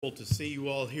To see you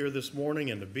all here this morning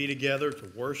and to be together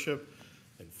to worship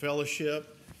and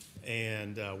fellowship.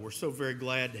 And we're so very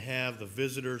glad to have the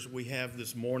visitors we have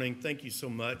this morning. Thank you so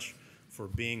much for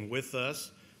being with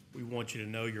us. We want you to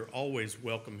know you're always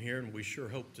welcome here, and we sure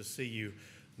hope to see you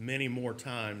many more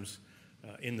times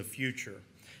in the future.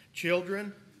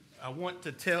 Children, I want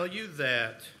to tell you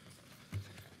that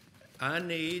I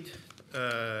need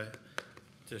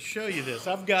to show you this.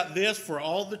 I've got this for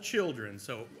all the children,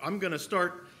 so I'm going to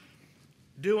start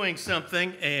doing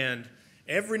something, and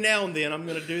every now and then I'm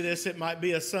going to do this. It might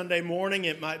be a Sunday morning,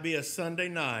 it might be a Sunday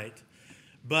night,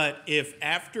 but if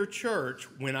after church,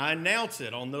 when I announce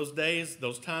it, on those days,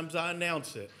 those times I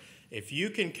announce it, if you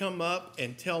can come up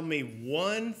and tell me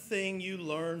one thing you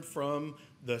learned from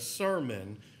the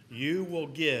sermon, you will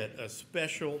get a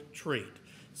special treat.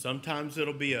 Sometimes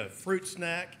it'll be a fruit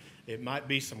snack, it might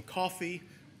be some coffee,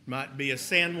 might be a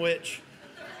sandwich,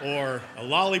 or a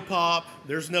lollipop.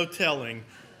 There's no telling.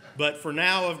 But for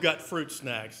now, I've got fruit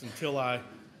snacks until I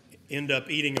end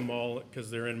up eating them all because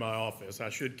they're in my office.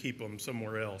 I should keep them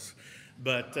somewhere else.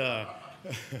 But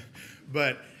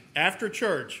after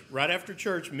church, right after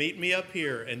church, meet me up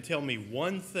here and tell me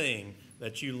one thing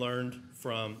that you learned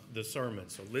from the sermon.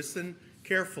 So listen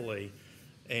carefully,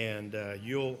 and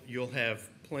you'll have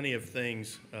plenty of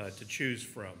things to choose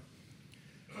from.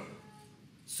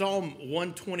 Psalm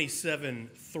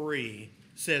 127:3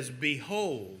 says,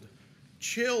 "Behold,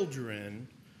 children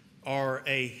are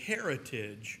a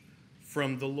heritage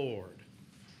from the Lord,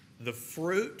 the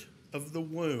fruit of the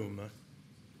womb,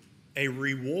 a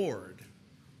reward."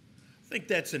 I think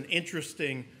that's an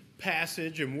interesting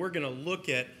passage, and we're going to look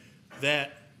at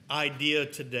that idea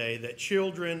today, that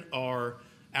children are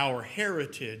our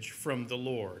heritage from the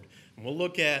Lord. And we'll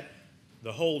look at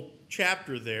the whole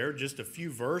chapter there, just a few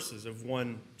verses of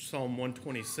Psalm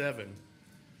 127.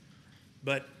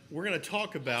 But we're going to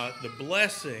talk about the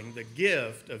blessing, the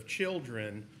gift of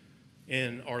children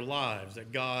in our lives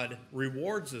that God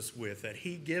rewards us with, that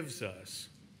He gives us.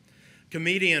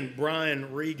 Comedian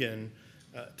Brian Regan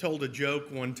told a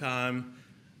joke one time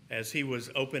as he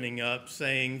was opening up,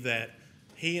 saying that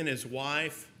he and his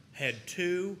wife had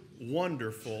 2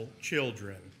 wonderful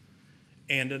children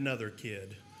and another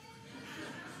kid.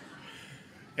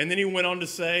 And then he went on to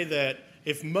say that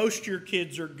if most of your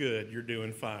kids are good, you're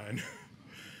doing fine.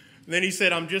 Then he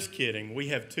said, "I'm just kidding. We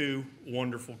have 2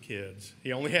 wonderful kids."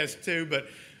 He only has 2, but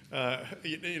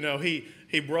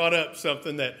he brought up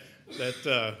something that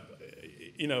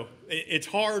it's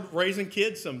hard raising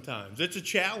kids sometimes. It's a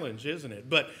challenge, isn't it?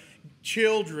 But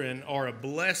children are a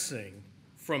blessing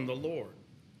from the Lord.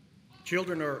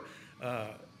 Children are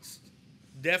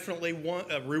definitely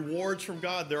rewards from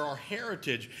God. They're our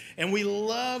heritage. And we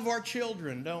love our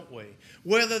children, don't we?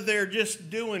 Whether they're just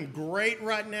doing great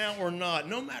right now or not,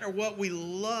 no matter what, we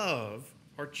love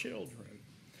our children.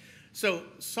 So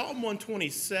Psalm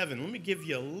 127, let me give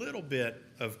you a little bit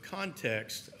of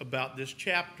context about this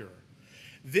chapter.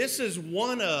 This is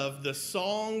one of the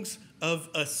songs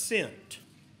of ascent.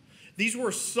 These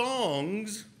were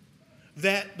songs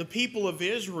that the people of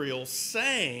Israel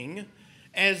sang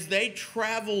as they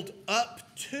traveled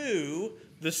up to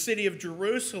the city of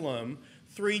Jerusalem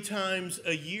 3 times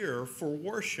a year for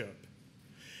worship.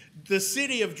 The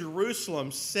city of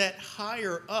Jerusalem sat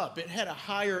higher up. It had a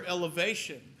higher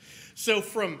elevation. So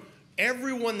from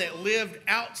everyone that lived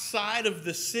outside of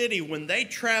the city, when they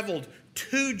traveled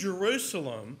to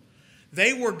Jerusalem,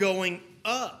 they were going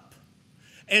up.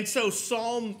 And so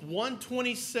Psalm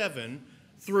 127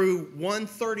 through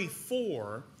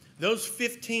 134, those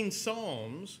 15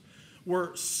 psalms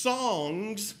were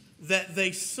songs that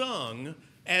they sung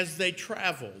as they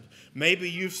traveled. Maybe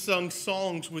you've sung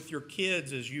songs with your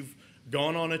kids as you've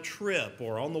gone on a trip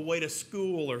or on the way to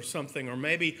school or something, or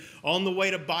maybe on the way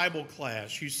to Bible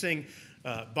class. You sing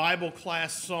Bible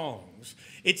class songs.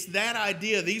 It's that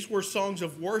idea. These were songs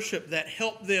of worship that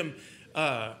helped them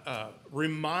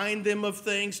remind them of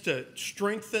things, to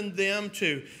strengthen them,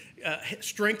 to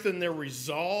strengthen their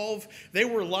resolve. They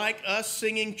were like us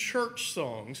singing church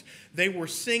songs. They were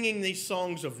singing these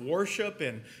songs of worship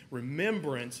and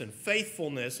remembrance and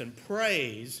faithfulness and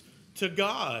praise to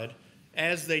God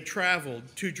as they traveled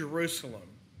to Jerusalem.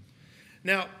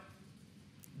 Now,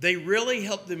 they really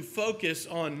helped them focus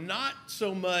on not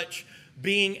so much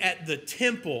being at the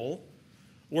temple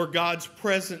where God's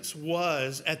presence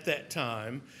was at that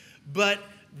time, but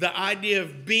the idea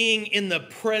of being in the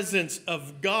presence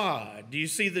of God. Do you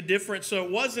see the difference? So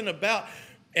it wasn't about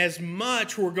as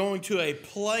much we're going to a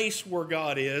place where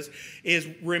God is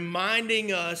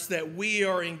reminding us that we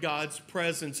are in God's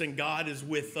presence and God is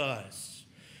with us.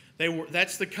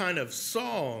 That's the kind of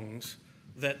songs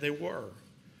that they were.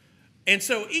 And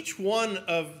so each one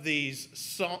of these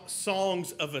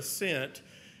songs of ascent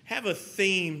have a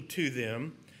theme to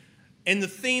them. And the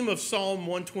theme of Psalm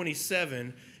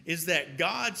 127 is that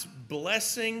God's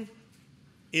blessing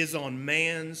is on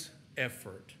man's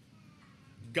effort.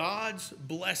 God's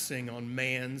blessing on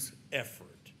man's effort.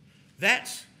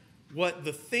 That's what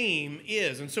the theme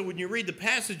is. And so when you read the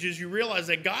passages, you realize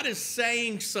that God is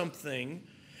saying something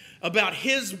about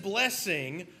his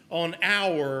blessing on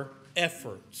our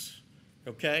efforts.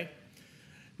 Okay?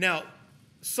 Now,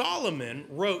 Solomon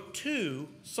wrote 2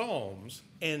 psalms,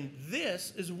 and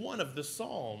this is one of the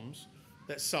psalms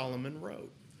that Solomon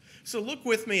wrote. So look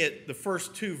with me at the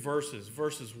first 2 verses,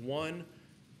 verses 1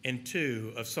 and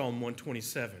 2 of Psalm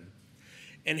 127.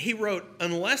 And he wrote,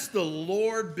 "Unless the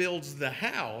Lord builds the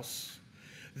house,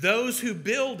 those who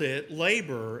build it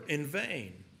labor in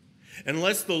vain.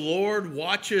 Unless the Lord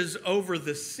watches over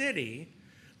the city,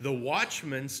 the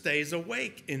watchman stays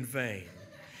awake in vain.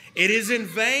 It is in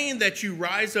vain that you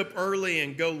rise up early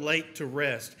and go late to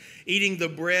rest, eating the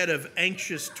bread of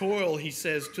anxious toil," he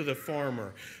says to the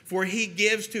farmer, "for he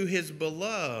gives to his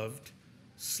beloved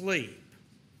sleep."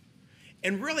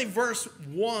 And really, verse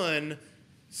 1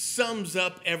 sums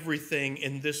up everything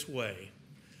in this way.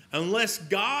 Unless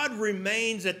God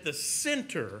remains at the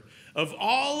center of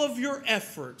all of your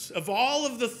efforts, of all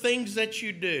of the things that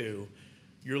you do,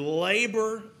 your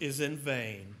labor is in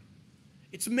vain.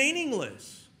 It's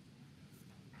meaningless.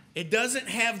 It doesn't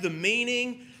have the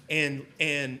meaning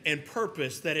and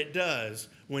purpose that it does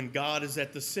when God is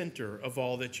at the center of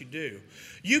all that you do.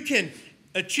 You can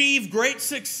achieve great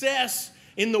success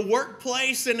in the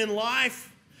workplace and in life.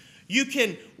 You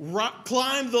can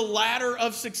climb the ladder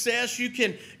of success. You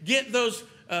can get those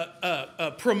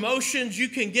promotions. You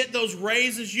can get those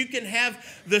raises. You can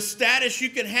have the status. You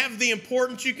can have the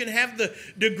importance. You can have the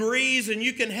degrees, and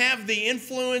you can have the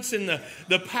influence and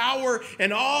the power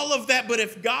and all of that. But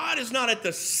if God is not at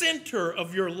the center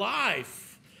of your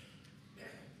life,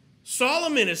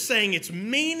 Solomon is saying it's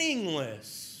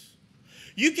meaningless.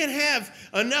 You can have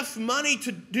enough money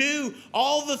to do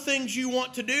all the things you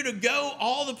want to do, to go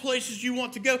all the places you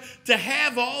want to go, to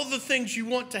have all the things you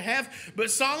want to have. But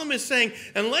Solomon is saying,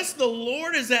 unless the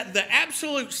Lord is at the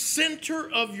absolute center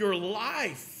of your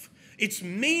life, it's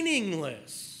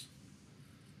meaningless.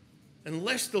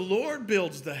 Unless the Lord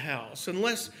builds the house,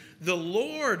 unless the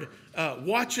Lord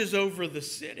watches over the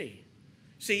city.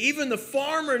 See, even the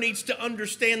farmer needs to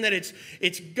understand that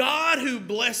it's God who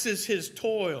blesses his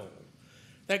toil.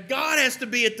 That God has to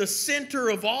be at the center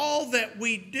of all that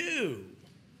we do,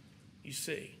 you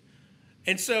see.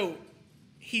 And so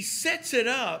he sets it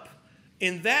up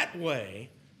in that way,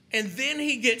 and then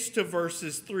he gets to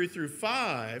verses 3 through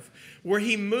 5, where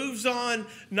he moves on,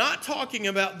 not talking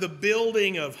about the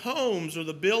building of homes or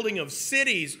the building of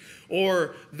cities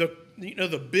or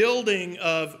the building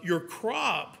of your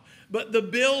crop, but the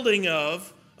building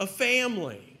of a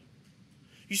family.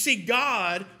 You see,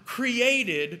 God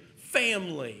created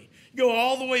family. Go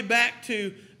all the way back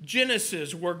to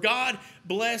Genesis, where God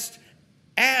blessed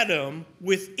Adam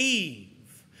with Eve,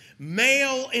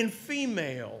 male and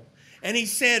female. And he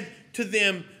said to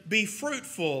them, "Be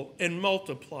fruitful and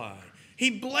multiply." He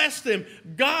blessed them.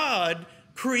 God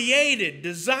created,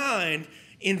 designed,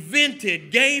 invented,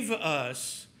 gave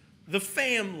us the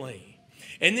family.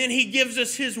 And then he gives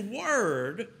us his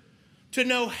word to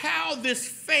know how this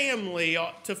family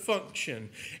ought to function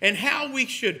and how we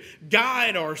should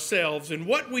guide ourselves and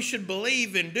what we should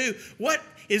believe and do. What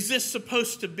is this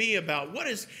supposed to be about? What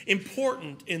is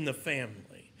important in the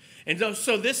family? And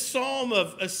so this Psalm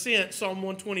of Ascent, Psalm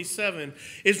 127,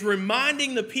 is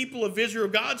reminding the people of Israel,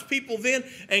 God's people then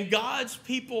and God's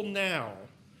people now,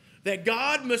 that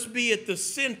God must be at the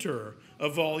center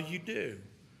of all you do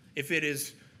if it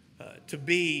is to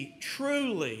be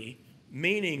truly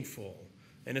meaningful,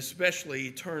 and especially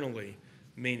eternally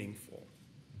meaningful.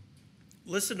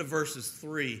 Listen to verses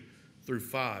 3 through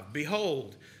 5.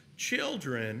 "Behold,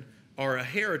 children are a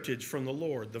heritage from the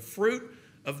Lord, the fruit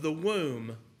of the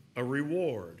womb a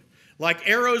reward. Like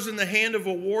arrows in the hand of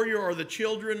a warrior are the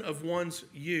children of one's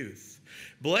youth.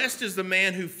 Blessed is the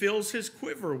man who fills his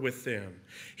quiver with them.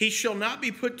 He shall not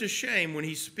be put to shame when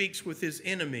he speaks with his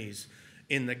enemies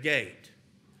in the gate."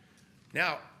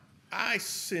 Now, I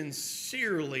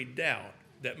sincerely doubt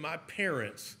that my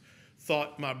parents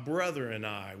thought my brother and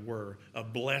I were a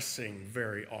blessing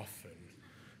very often.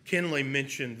 Kenley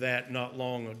mentioned that not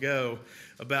long ago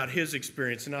about his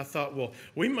experience, and I thought, well,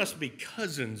 we must be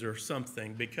cousins or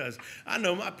something, because I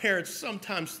know my parents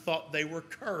sometimes thought they were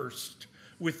cursed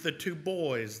with the 2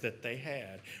 boys that they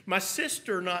had. My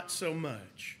sister, not so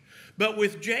much. But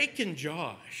with Jake and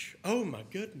Josh, oh my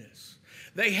goodness,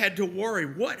 They had to worry,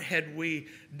 what had we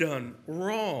done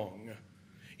wrong?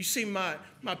 You see, my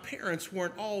parents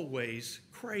weren't always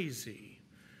crazy.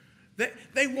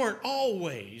 They weren't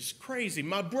always crazy.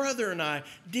 My brother and I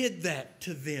did that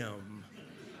to them.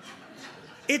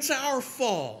 It's our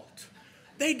fault.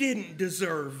 They didn't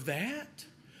deserve that.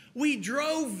 We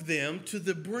drove them to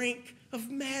the brink of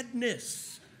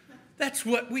madness. That's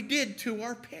what we did to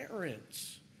our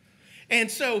parents.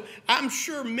 And so I'm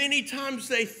sure many times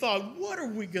they thought, what are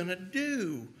we going to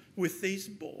do with these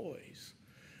boys?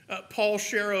 Paul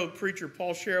Sharrow, preacher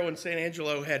Paul Sharrow in San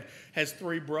Angelo has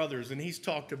 3 brothers, and he's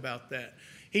talked about that.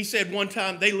 He said one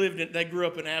time they grew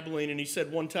up in Abilene, and he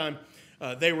said one time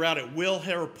they were out at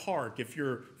Wilhare Park. If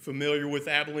you're familiar with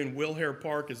Abilene, Wilhare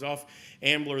Park is off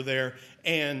Ambler there.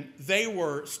 And they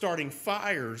were starting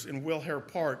fires in Wilhare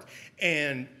Park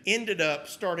and ended up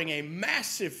starting a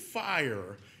massive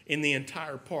fire in the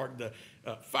entire park. The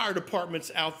fire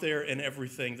department's out there and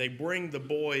everything. They bring the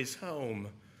boys home.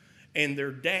 And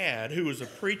their dad, who was a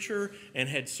preacher and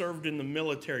had served in the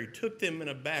military, took them in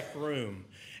a back room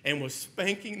and was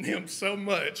spanking them so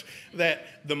much that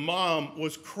the mom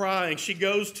was crying. She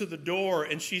goes to the door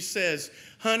and she says,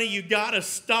 honey, you got to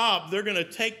stop. They're going to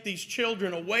take these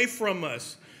children away from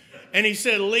us. And he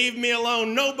said, leave me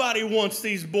alone. Nobody wants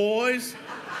these boys.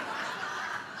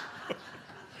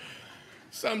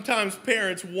 Sometimes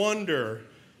parents wonder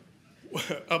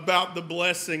about the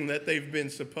blessing that they've been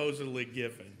supposedly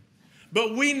given.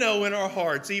 But we know in our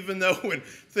hearts, even though when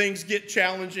things get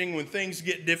challenging, when things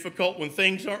get difficult, when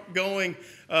things aren't going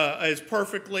as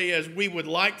perfectly as we would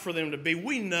like for them to be,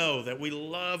 we know that we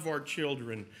love our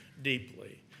children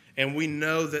deeply. And we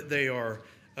know that they are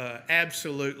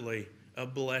absolutely a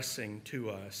blessing to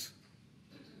us.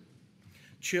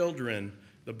 Children,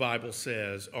 the Bible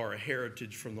says, are a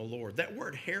heritage from the Lord. That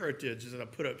word heritage that I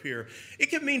put up here, it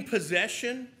can mean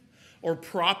possession or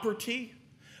property.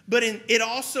 But it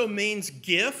also means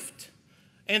gift.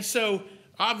 And so,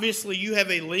 obviously, you have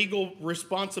a legal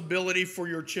responsibility for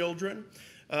your children.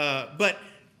 But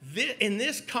in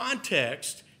this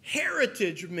context,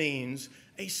 heritage means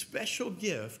a special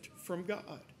gift from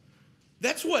God.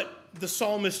 That's what the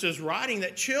psalmist is writing,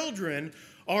 that children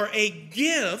are a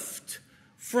gift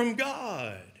from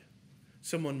God.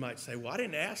 Someone might say, well, I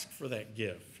didn't ask for that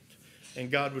gift. And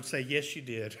God would say, yes, you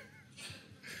did.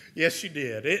 Yes, you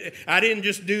did. I didn't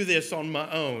just do this on my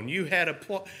own. You had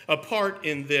a part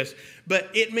in this. But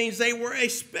it means they were a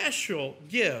special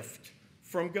gift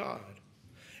from God.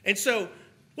 And so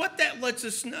what that lets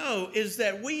us know is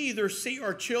that we either see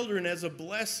our children as a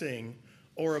blessing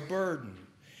or a burden.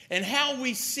 And how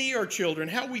we see our children,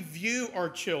 how we view our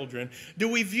children, do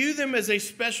we view them as a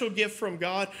special gift from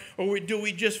God, or do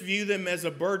we just view them as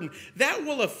a burden? That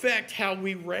will affect how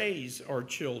we raise our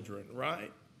children,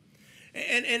 right?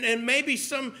 And maybe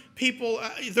some people,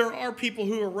 there are people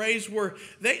who are raised where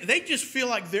they just feel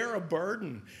like they're a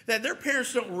burden, that their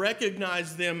parents don't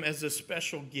recognize them as a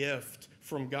special gift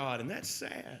from God, and that's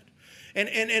sad. And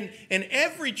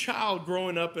every child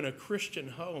growing up in a Christian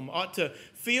home ought to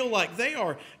feel like they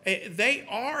are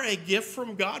a gift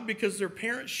from God because their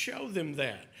parents show them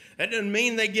that. That doesn't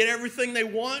mean they get everything they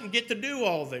want and get to do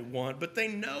all they want, but they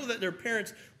know that their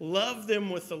parents love them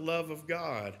with the love of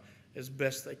God as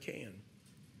best they can.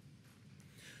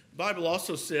 The Bible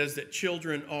also says that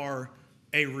children are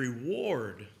a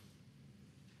reward,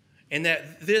 and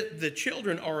that the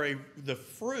children are the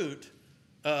fruit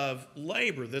of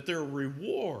labor, that they're a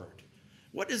reward.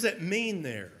 What does that mean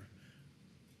there?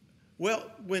 Well,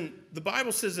 when the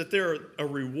Bible says that they're a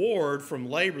reward from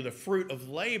labor, the fruit of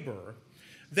labor,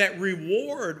 that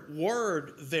reward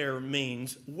word there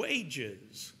means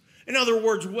wages. In other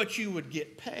words, what you would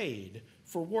get paid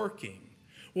for working.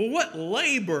 Well, what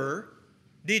labor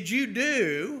did you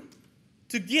do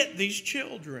to get these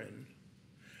children?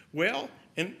 Well,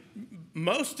 and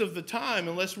most of the time,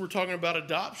 unless we're talking about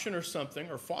adoption or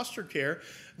something, or foster care,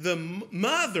 the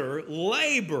mother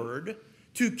labored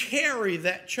to carry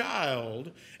that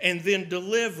child and then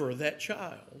deliver that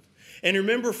child. And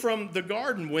remember from the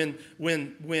garden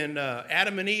when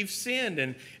Adam and Eve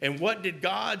sinned, and what did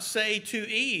God say to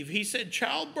Eve? He said,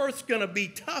 childbirth's going to be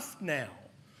tough now.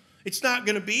 It's not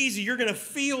going to be easy. You're going to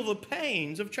feel the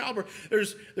pains of childbirth.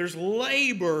 There's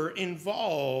labor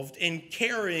involved in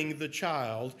carrying the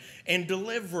child and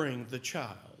delivering the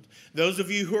child. Those of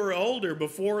you who are older,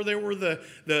 before there were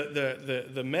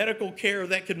the medical care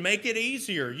that could make it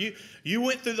easier, you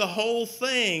went through the whole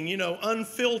thing,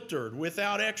 unfiltered,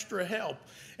 without extra help,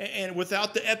 and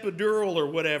without the epidural or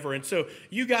whatever. And so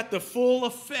you got the full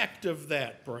effect of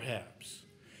that, perhaps.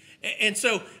 And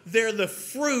so they're the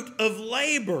fruit of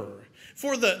labor.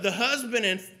 for the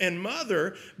husband and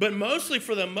mother, but mostly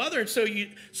for the mother. And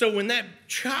so when that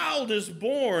child is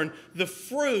born, the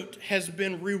fruit has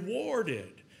been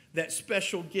rewarded, that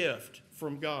special gift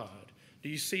from God. Do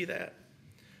you see that?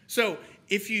 So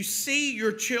if you see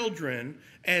your children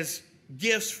as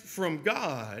gifts from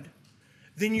God,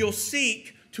 then you'll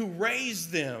seek to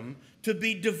raise them to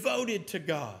be devoted to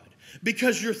God.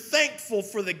 Because you're thankful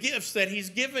for the gifts that He's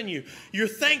given you. You're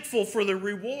thankful for the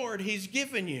reward He's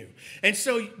given you. And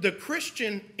so in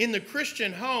the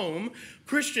Christian home,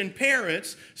 Christian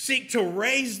parents seek to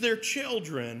raise their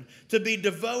children to be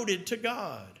devoted to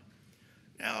God.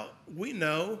 Now, we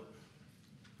know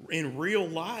in real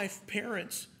life,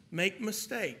 parents make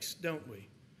mistakes, don't we?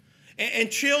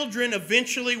 And children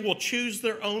eventually will choose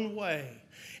their own way.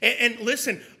 And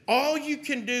listen, all you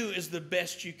can do is the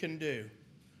best you can do.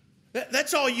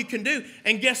 That's all you can do.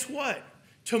 And guess what?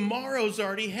 Tomorrow's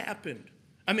already happened.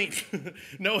 I mean,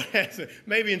 no, it hasn't.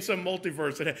 Maybe in some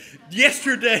multiverse it has.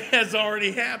 Yesterday has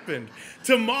already happened.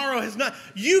 Tomorrow has not.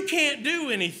 You can't do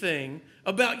anything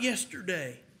about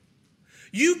yesterday.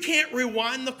 You can't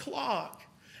rewind the clock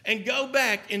and go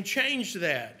back and change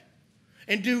that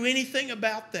and do anything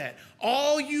about that.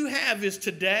 All you have is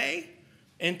today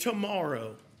and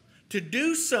tomorrow to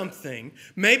do something,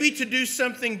 maybe to do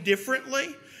something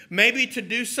differently, maybe to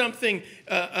do something,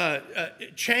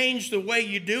 change the way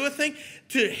you do a thing,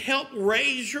 to help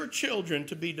raise your children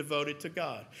to be devoted to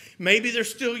God. Maybe they're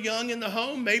still young in the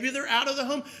home. Maybe they're out of the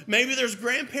home. Maybe there's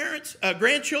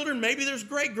grandchildren. Maybe there's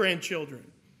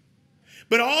great-grandchildren.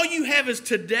 But all you have is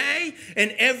today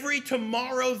and every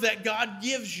tomorrow that God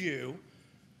gives you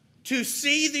to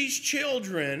see these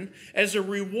children as a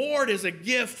reward, as a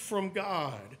gift from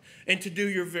God, and to do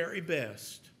your very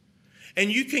best. And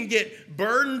you can get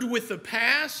burdened with the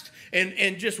past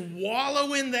and just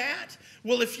wallow in that.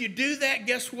 Well, if you do that,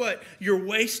 guess what? You're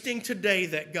wasting today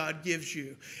that God gives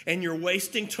you. And you're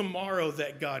wasting tomorrow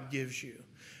that God gives you.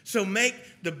 So make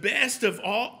the best of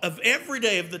every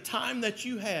day, of the time that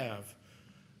you have.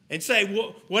 And say,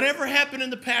 well, whatever happened in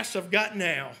the past, I've got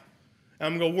now.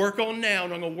 I'm going to work on now,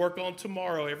 and I'm going to work on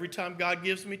tomorrow. Every time God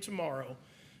gives me tomorrow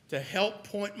to help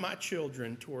point my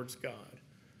children towards God.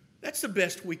 That's the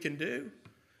best we can do.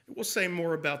 We'll say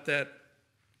more about that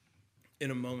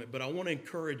in a moment, but I want to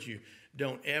encourage you,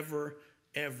 don't ever,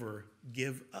 ever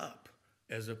give up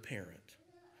as a parent.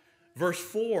 Verse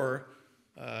 4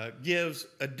 gives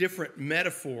a different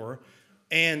metaphor,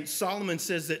 and Solomon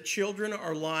says that children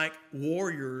are like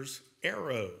warriors'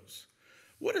 arrows.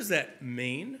 What does that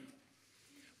mean?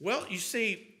 Well, you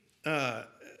see,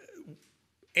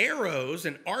 arrows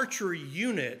and archery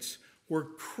units were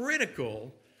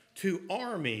critical to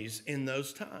armies in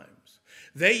those times.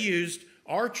 They used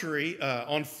archery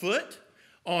on foot,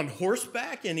 on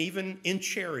horseback, and even in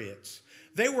chariots.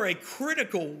 They were a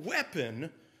critical weapon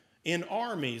in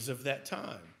armies of that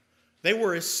time. They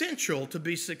were essential to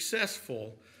be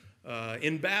successful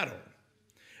in battle.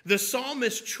 The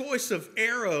psalmist's choice of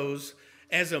arrows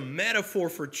as a metaphor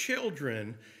for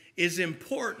children is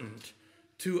important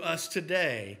to us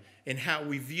today in how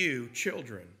we view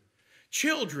children.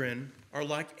 Children are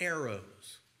like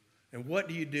arrows. And what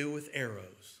do you do with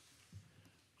arrows?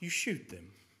 You shoot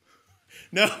them.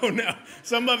 No.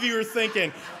 Some of you are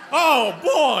thinking, oh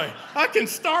boy, I can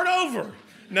start over.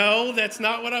 No, that's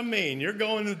not what I mean. You're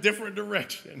going in a different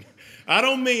direction. I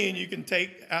don't mean you can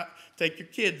take your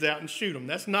kids out and shoot them.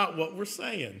 That's not what we're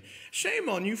saying. Shame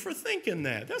on you for thinking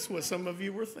that. That's what some of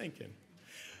you were thinking.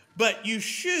 But you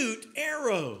shoot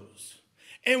arrows.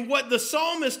 And what the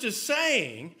psalmist is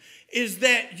saying is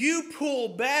that you pull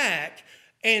back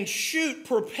and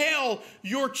propel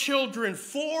your children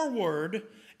forward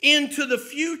into the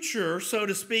future, so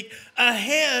to speak,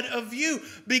 ahead of you,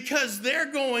 because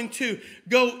they're going to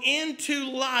go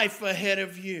into life ahead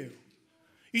of you.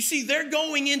 You see, they're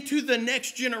going into the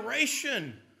next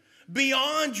generation,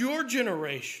 beyond your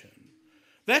generation.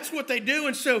 That's what they do.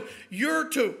 And so you're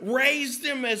to raise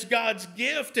them as God's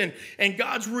gift and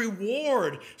God's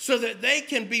reward so that they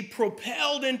can be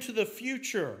propelled into the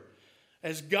future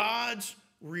as God's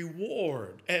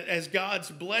reward, as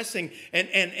God's blessing,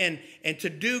 and to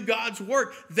do God's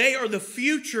work. They are the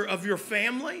future of your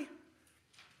family,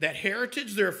 that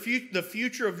heritage. They're the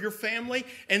future of your family,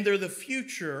 and they're the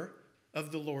future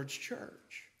of the Lord's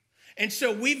church. And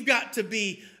so we've got to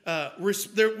be,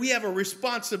 we have a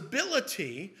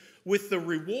responsibility with the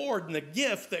reward and the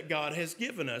gift that God has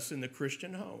given us in the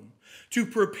Christian home to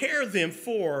prepare them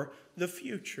for the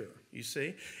future, you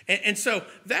see. And so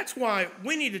that's why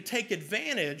we need to take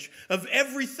advantage of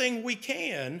everything we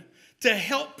can to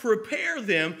help prepare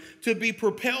them to be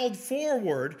propelled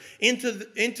forward into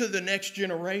the next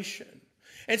generation.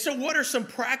 And so what are some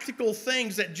practical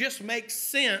things that just make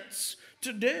sense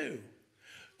to do?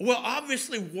 Well,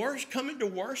 obviously, coming to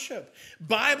worship,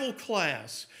 Bible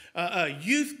class,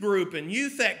 youth group and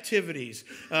youth activities,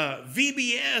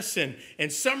 VBS and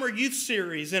summer youth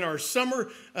series and our summer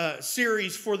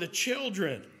series for the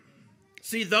children.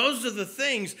 See, those are the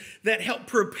things that help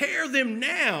prepare them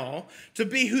now to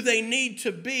be who they need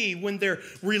to be when they're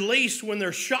released, when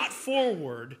they're shot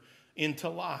forward into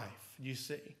life, you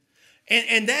see.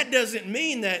 And that doesn't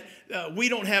mean that we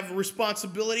don't have a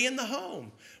responsibility in the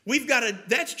home.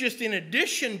 That's just in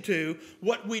addition to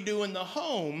what we do in the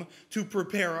home to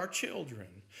prepare our children.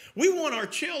 We want our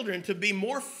children to be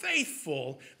more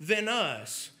faithful than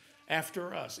us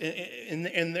after us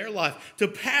in their life, to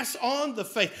pass on the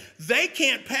faith. They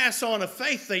can't pass on a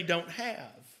faith they don't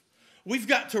have. We've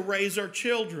got to raise our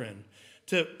children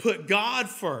to put God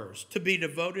first, to be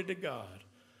devoted to God,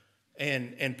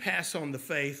 and pass on the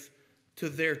faith to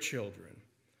their children.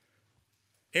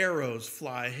 Arrows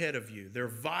fly ahead of you. They're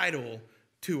vital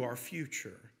to our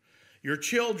future. Your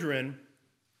children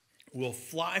will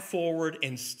fly forward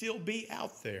and still be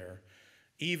out there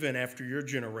even after your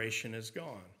generation is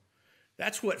gone.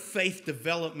 That's what faith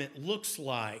development looks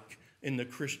like in the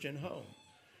Christian home.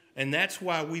 And that's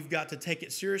why we've got to take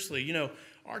it seriously. You know,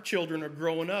 our children are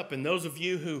growing up, and those of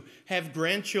you who have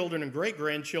grandchildren and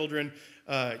great-grandchildren,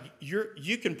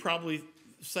 you can probably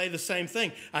say the same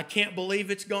thing. I can't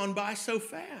believe it's gone by so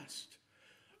fast.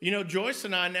 You know, Joyce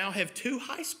and I now have 2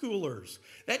 high schoolers.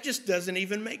 That just doesn't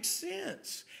even make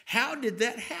sense. How did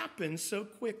that happen so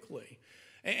quickly?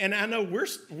 And I know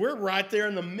we're right there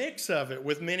in the mix of it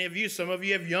with many of you. Some of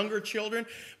you have younger children,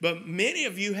 but many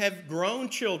of you have grown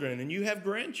children and you have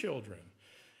grandchildren.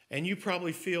 And you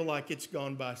probably feel like it's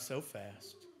gone by so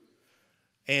fast.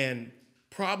 And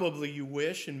probably you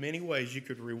wish in many ways you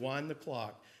could rewind the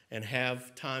clock and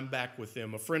have time back with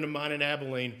them. A friend of mine in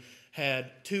Abilene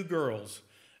had 2 girls.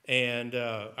 And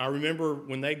I remember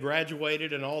when they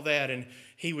graduated and all that, and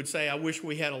he would say, I wish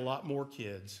we had a lot more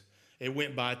kids. It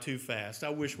went by too fast. I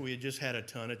wish we had just had a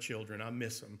ton of children. I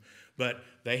miss them. But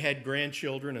they had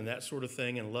grandchildren and that sort of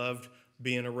thing and loved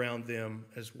being around them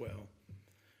as well.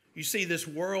 You see, this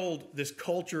world, this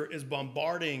culture is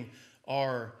bombarding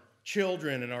our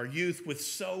children and our youth with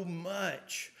so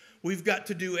much. We've got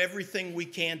to do everything we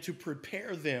can to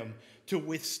prepare them to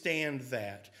withstand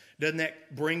that. Doesn't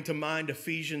that bring to mind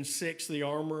Ephesians 6, the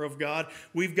armor of God?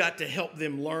 We've got to help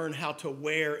them learn how to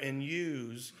wear and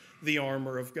use the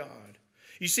armor of God.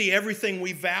 You see, everything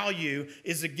we value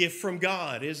is a gift from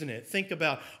God, isn't it? Think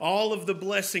about all of the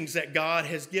blessings that God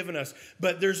has given us.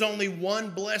 But there's only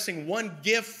one blessing, one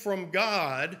gift from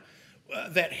God,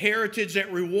 that heritage,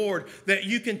 that reward, that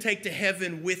you can take to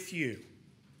heaven with you.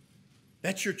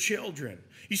 That's your children.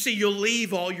 You see, you'll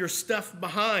leave all your stuff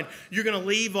behind. You're going to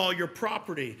leave all your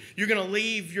property. You're going to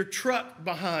leave your truck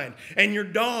behind and your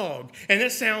dog. And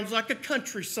it sounds like a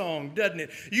country song, doesn't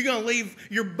it? You're going to leave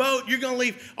your boat. You're going to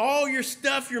leave all your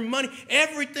stuff, your money,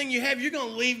 everything you have, you're going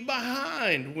to leave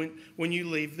behind when you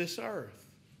leave this earth.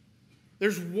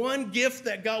 There's one gift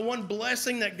that God, one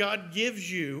blessing that God gives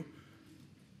you,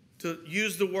 to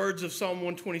use the words of Psalm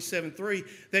 127:3,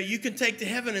 that you can take to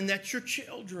heaven, and that's your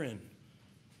children.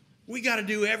 We got to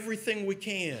do everything we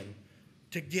can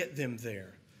to get them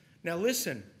there. Now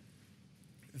listen,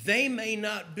 they may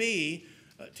not be,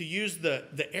 to use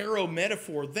the arrow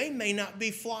metaphor, they may not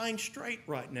be flying straight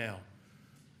right now.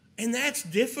 And that's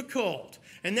difficult.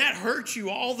 And that hurts you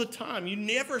all the time. You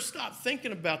never stop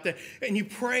thinking about that. And you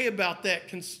pray about that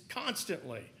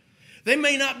constantly. They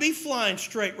may not be flying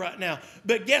straight right now.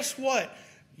 But guess what?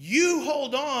 You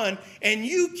hold on and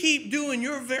you keep doing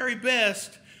your very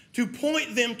best to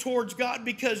point them towards God,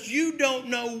 because you don't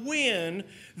know when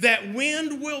that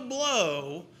wind will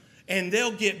blow and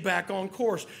they'll get back on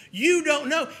course. You don't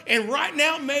know. And right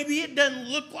now, maybe it doesn't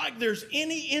look like there's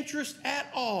any interest at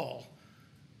all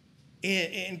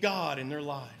in God in their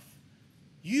life.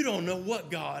 You don't know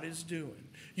what God is doing.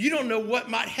 You don't know what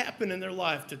might happen in their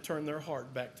life to turn their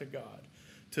heart back to God,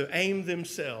 to aim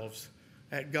themselves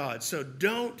at God. So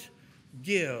don't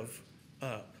give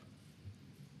up.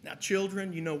 Now,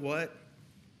 children, you know what?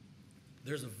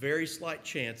 There's a very slight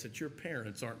chance that your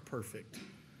parents aren't perfect.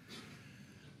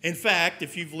 In fact,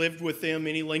 if you've lived with them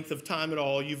any length of time at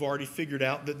all, you've already figured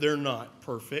out that they're not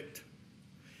perfect.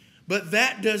 But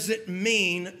that doesn't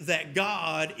mean that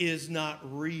God is not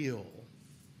real.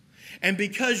 And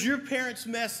because your parents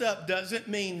mess up doesn't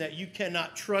mean that you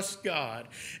cannot trust God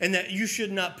and that you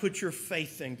should not put your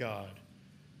faith in God.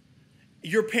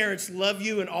 Your parents love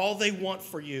you, and all they want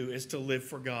for you is to live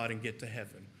for God and get to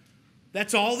heaven.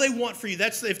 That's all they want for you.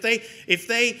 That's if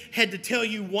they had to tell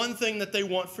you one thing that they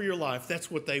want for your life,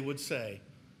 that's what they would say.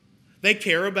 They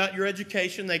care about your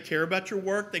education. They care about your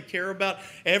work. They care about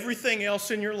everything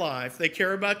else in your life. They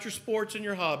care about your sports and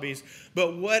your hobbies.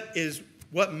 But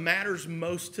what matters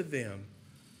most to them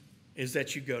is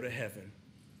that you go to heaven.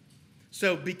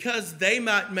 So because they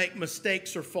might make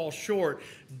mistakes or fall short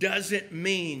doesn't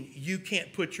mean you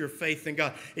can't put your faith in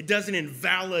God. It doesn't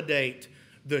invalidate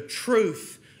the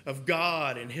truth of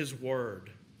God and His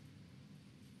Word.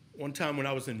 One time when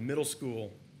I was in middle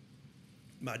school,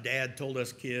 my dad told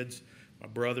us kids, my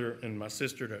brother and my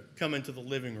sister, to come into the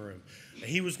living room.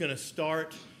 He was going to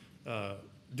start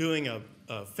doing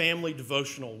a family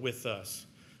devotional with us.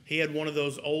 He had one of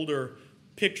those older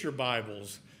picture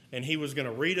Bibles, and he was going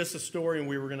to read us a story, and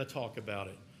we were going to talk about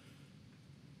it.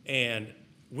 And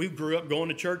we grew up going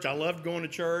to church. I loved going to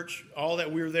church, all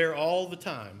that. We were there all the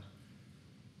time.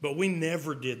 But we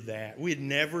never did that. We had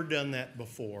never done that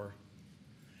before.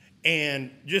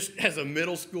 And just as a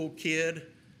middle school kid,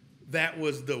 that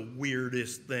was the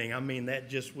weirdest thing. I mean, that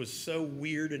just was so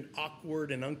weird and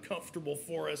awkward and uncomfortable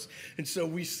for us. And so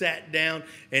we sat down,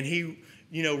 and he,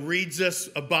 reads us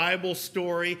a Bible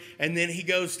story, and then he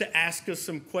goes to ask us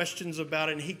some questions about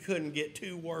it, and he couldn't get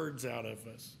 2 words out of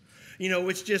us. We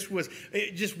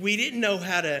didn't know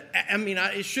how to,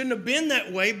 it shouldn't have been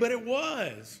that way, but it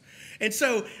was. And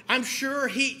so I'm sure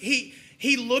he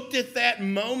looked at that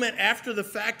moment after the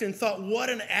fact and thought, what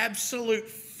an absolute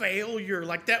failure.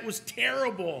 Like, that was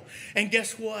terrible. And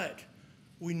guess what?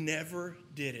 We never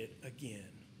did it again.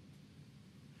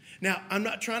 Now, I'm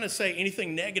not trying to say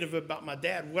anything negative about my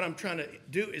dad. What I'm trying to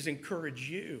do is encourage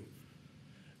you.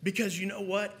 Because you know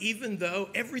what? Even though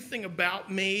everything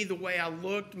about me, the way I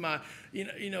looked,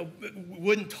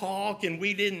 wouldn't talk and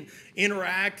we didn't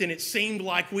interact, and it seemed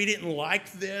like we didn't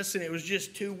like this and it was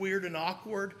just too weird and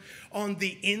awkward, on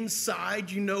the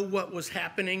inside, you know what was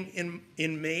happening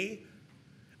in me?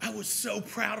 I was so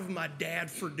proud of my dad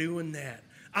for doing that.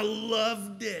 I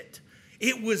loved it.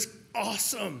 It was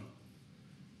awesome.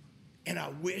 And I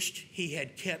wished he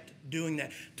had kept doing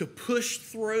that, to push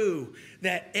through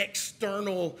that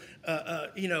external,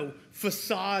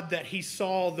 facade that he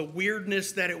saw, the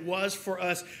weirdness that it was for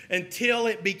us, until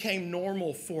it became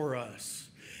normal for us.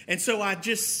 And so I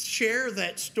just share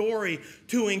that story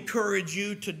to encourage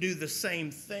you to do the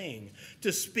same thing,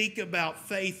 to speak about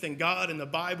faith and God and the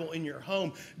Bible in your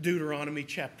home, Deuteronomy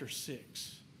chapter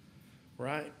 6,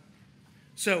 right?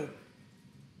 So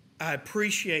I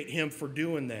appreciate him for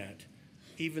doing that,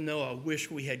 even though I wish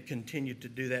we had continued to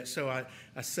do that. So I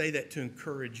say that to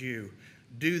encourage you.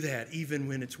 Do that even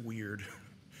when it's weird,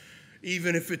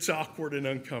 even if it's awkward and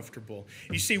uncomfortable.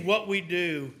 You see, what we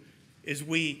do is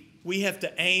we have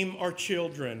to aim our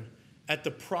children at the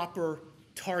proper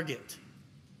target.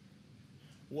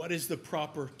 What is the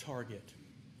proper target?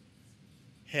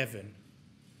 Heaven.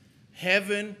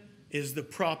 Heaven is the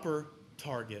proper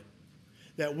target.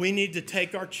 That we need to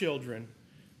take our children,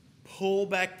 pull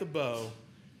back the bow,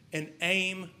 and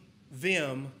aim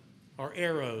them, our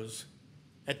arrows,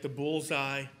 at the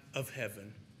bullseye of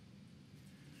heaven.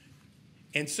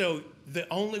 And so the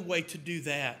only way to do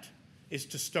that is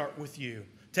to start with you,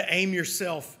 to aim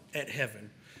yourself at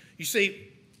heaven. You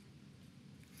see,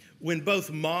 when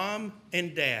both mom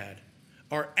and dad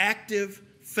are active,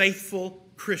 faithful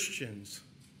Christians,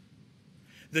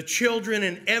 the children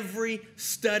in every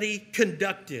study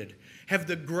conducted have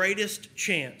the greatest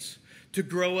chance to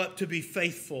grow up to be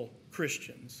faithful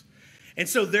Christians. And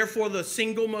so therefore, the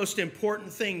single most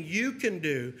important thing you can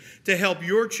do to help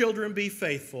your children be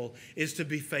faithful is to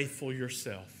be faithful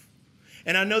yourself.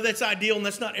 And I know that's ideal and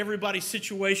that's not everybody's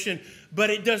situation, but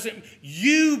it doesn't.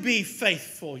 You be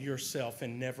faithful yourself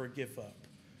and never give up.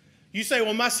 You say,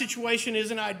 well, my situation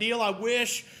isn't ideal. I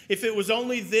wish if it was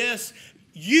only this.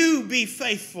 You be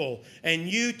faithful and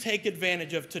you take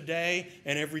advantage of today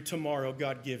and every tomorrow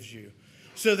God gives you,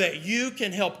 so that you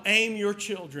can help aim your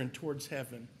children towards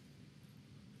heaven.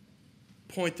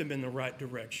 Point them in the right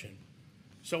direction.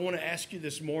 So I want to ask you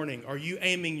this morning, are you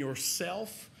aiming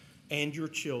yourself and your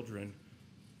children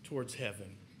towards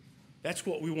heaven? That's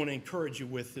what we want to encourage you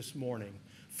with this morning.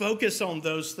 Focus on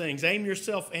those things. Aim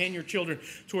yourself and your children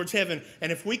towards heaven.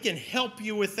 And if we can help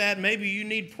you with that, maybe you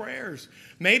need prayers.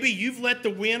 Maybe you've let the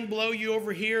wind blow you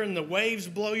over here and the waves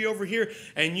blow you over here,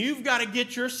 and you've got to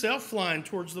get yourself flying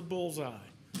towards the bullseye.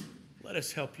 Let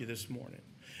us help you this morning.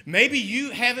 Maybe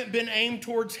you haven't been aimed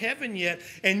towards heaven yet,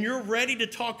 and you're ready to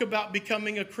talk about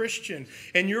becoming a Christian,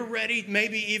 and you're ready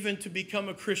maybe even to become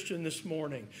a Christian this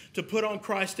morning, to put on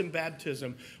Christ in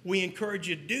baptism. We encourage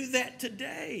you to do that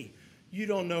today. You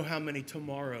don't know how many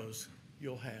tomorrows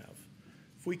you'll have.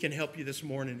 If we can help you this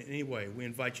morning in any way, we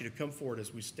invite you to come forward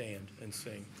as we stand and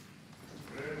sing.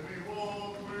 When we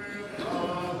walk with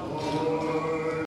God.